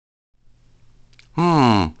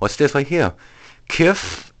What's this right here?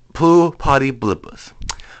 Kiff Pool Party Bloopers.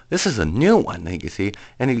 This is a new one that you can see,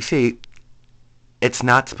 and you see it's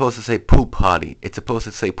not supposed to say pool party. It's supposed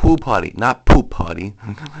to say pool party, not poop party.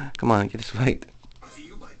 Come on, get this right.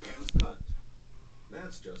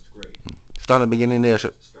 That's just great. Start at the beginning there.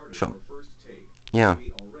 Starting our first take. Yeah.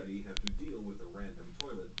 We already have to deal with a random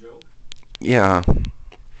toilet joke. Yeah.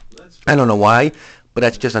 I don't know why, but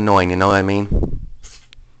that's just annoying, you know what I mean?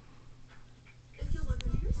 If you look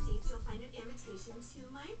under your seats, you'll find an invitation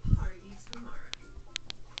to my party tomorrow.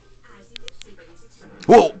 As you can see by these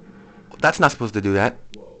external... Whoa! That's not supposed to do that.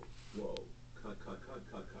 Whoa. Cut.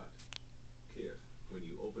 Kiff, when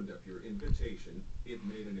you opened up your invitation, it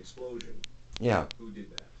made an explosion. Yeah. Who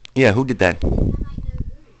did that? Yeah, who did that?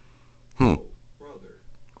 Hmm. Oh, brother.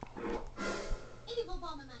 Evil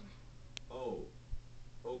Bomberman. Oh,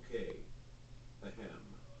 okay. Ahem.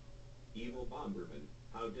 Evil Bomberman,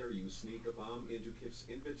 how dare you sneak a bomb into Kiff's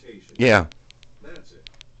invitation? Yeah. That's it.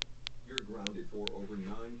 You're grounded for over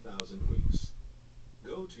 9,000 weeks.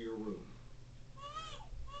 Go to your room.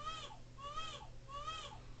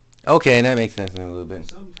 Okay, that makes sense in a little bit.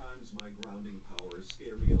 Sometimes my grounding powers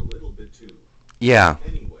scare me a little bit too. Yeah.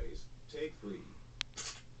 Anyways, take 3.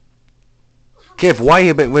 Kiff, why are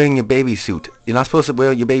you wearing your baby suit? You're not supposed to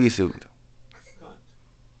wear your baby suit. Cut.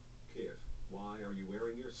 Kiff, why are you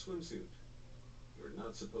wearing your swimsuit? You're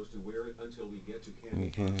not supposed to wear it until we get to Candy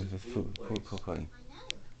Fox's food place. I know.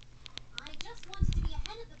 I just wanted to be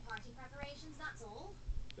ahead of the party preparations, that's all.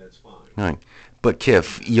 That's fine. Right. But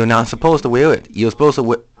Kiff, you're not supposed to wear it. You're supposed to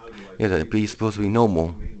wear... You're supposed to be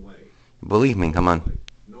normal. Believe me, come on.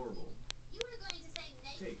 Normal. You were going to say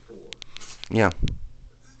naked. Take 4. Yeah.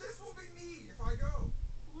 This will be me if I go.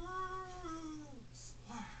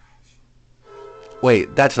 Splash.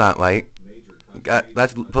 Wait, that's not right. Major cut.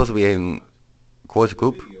 That's supposed to be in quarter The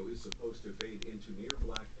group. video is supposed to fade into near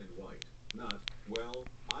black and white. Not, well,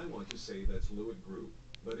 I want to say that's Lewitt group,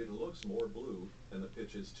 but it looks more blue and the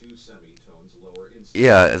pitch is 2 semitones lower in speed.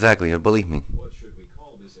 Yeah, exactly. Believe me. What should we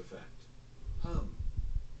call this effect?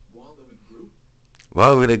 Lewitt group?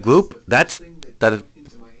 Well, with a group, that is,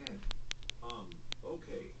 Into my head.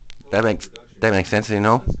 Okay. that makes sense, you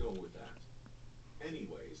know. Let's go with that.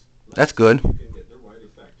 Anyways, That's good. You can get the right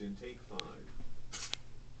effect in take 5.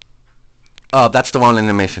 Oh, that's the wrong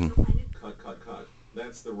animation. Cut.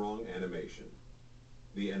 That's the wrong animation.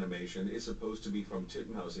 The animation is supposed to be from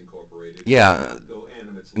Titmouse Incorporated. Yeah.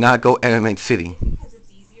 Not Go Animate City. Because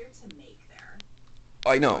it's easier to make there.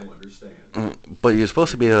 I I know. understand. But you're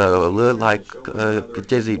supposed to be a little like a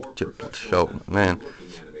Disney show, man.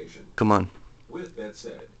 Come on. With that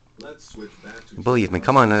said, let's switch back to Believe me,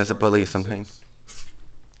 come on, as a police sometimes.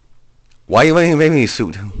 Why are you wearing a baby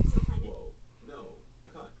suit? Whoa. No.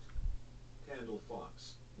 Cut. Candle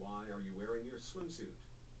Fox, why are you wearing your swimsuit?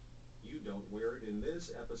 You don't wear it in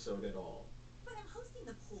this episode at all. But I'm hosting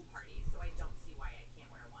the pool party, so I don't see why I can't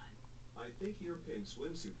wear one. I think your pink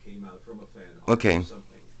swimsuit came out from a fan Okay. or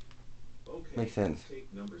something. Okay. Makes sense.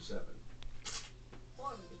 Take number 7.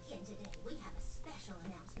 Before we begin today, we have a special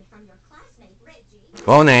announcement from your classmate, Reggie.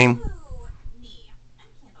 Full name. Who? Me. I'm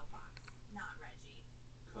Candle Fox, not Reggie.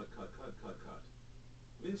 Cut.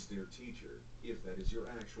 Mr. Teacher, if that is your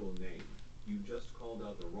actual name, you just called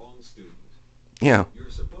out the wrong student. Yeah. You're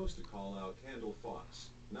supposed to call out Candle Fox,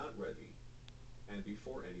 not Reggie. And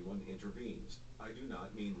before anyone intervenes, I do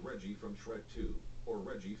not mean Reggie from Shrek 2, or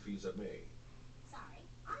Reggie Fils-a-May. Sorry,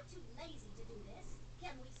 I'm too lazy to do this.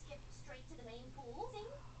 Can we skip straight to the main pool thing?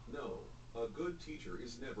 No, a good teacher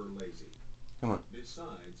is never lazy. Come on.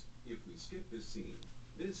 Besides, if we skip this scene,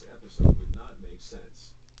 this episode would not make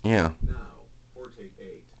sense. Yeah. Now, for take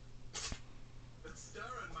 8. Star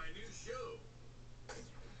on my new show.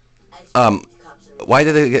 Why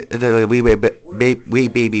did they get the wee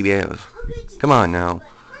baby bears? Come on now.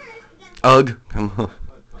 Ugh.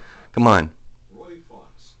 Come on. Roy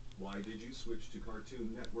Fox, why did you switch to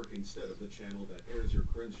Cartoon Network instead of the channel that airs your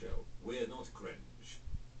cringe show? We're not cringe.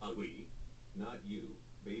 Are we? Not you,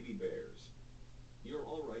 baby bears. You're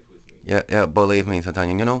alright with me. Yeah, believe me,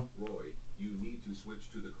 sometimes, you know? Roy, you need to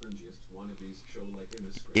switch to the cringiest one of these show like in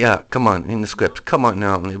the script. Yeah, come on, in the script. Come on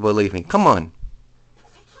now, believe me. Come on.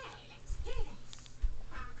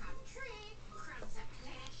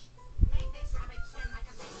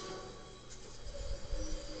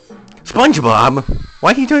 SpongeBob?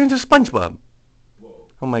 Why are you turning into SpongeBob? Whoa.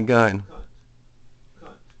 Oh my god.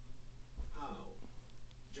 Cut. How?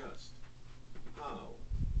 Just. How?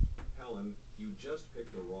 Helen, you just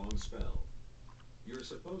picked the wrong spell. You're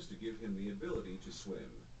supposed to give him the ability to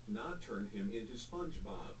swim, not turn him into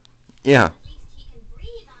SpongeBob. Yeah, At least he can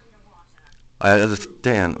breathe underwater. I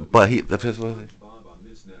understand, but he... SpongeBob on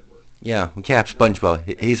this network. Yeah, we can't have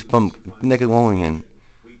SpongeBob. He's from Nickelodeon.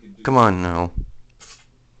 We can do Come on now.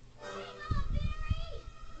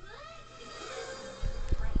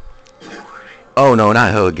 Oh no,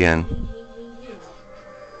 not her again.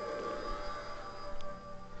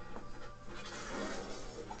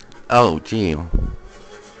 Oh gee. I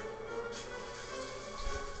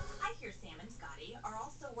hear Sam and Scotty are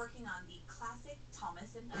also working on the classic Thomas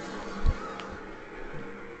and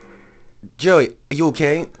Joey, are you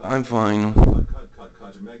okay? I'm fine.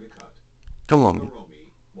 Cut, mega cut. Come on. Hiromi,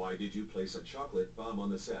 why did you place a chocolate bomb on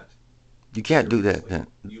the set? You can't do that. Seriously,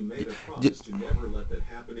 you made a promise to never let that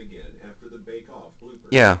happen again after the bake-off bloopers.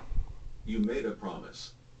 Yeah. You made a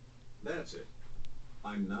promise. That's it.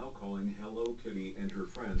 I'm now calling Hello Kitty and her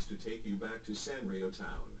friends to take you back to Sanrio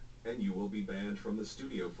Town, and you will be banned from the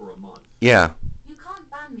studio for a month. Yeah. You can't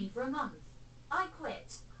ban me for a month. I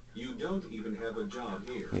quit. You don't even have a job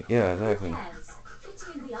here. Yeah, Who exactly. cares?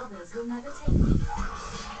 Kitty and the others will never take me.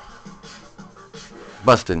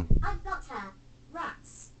 Busted. I've got her.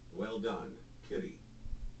 Rats. Well done, Kitty.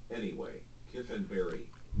 Anyway, Kiff and Barry,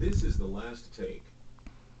 this is the last take.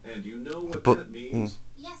 And you know what But- that means?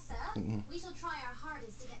 Yes, sir. We shall try our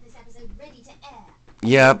hardest to get this episode ready to air.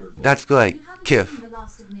 Yep, that's good. You haven't Kiff. seen the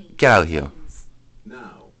last of me. Get out of here. James.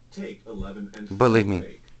 Now, take 11 and Believe final me.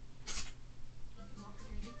 take.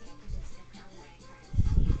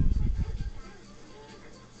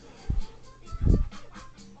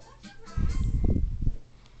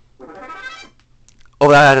 Oh,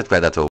 that's right. That's over.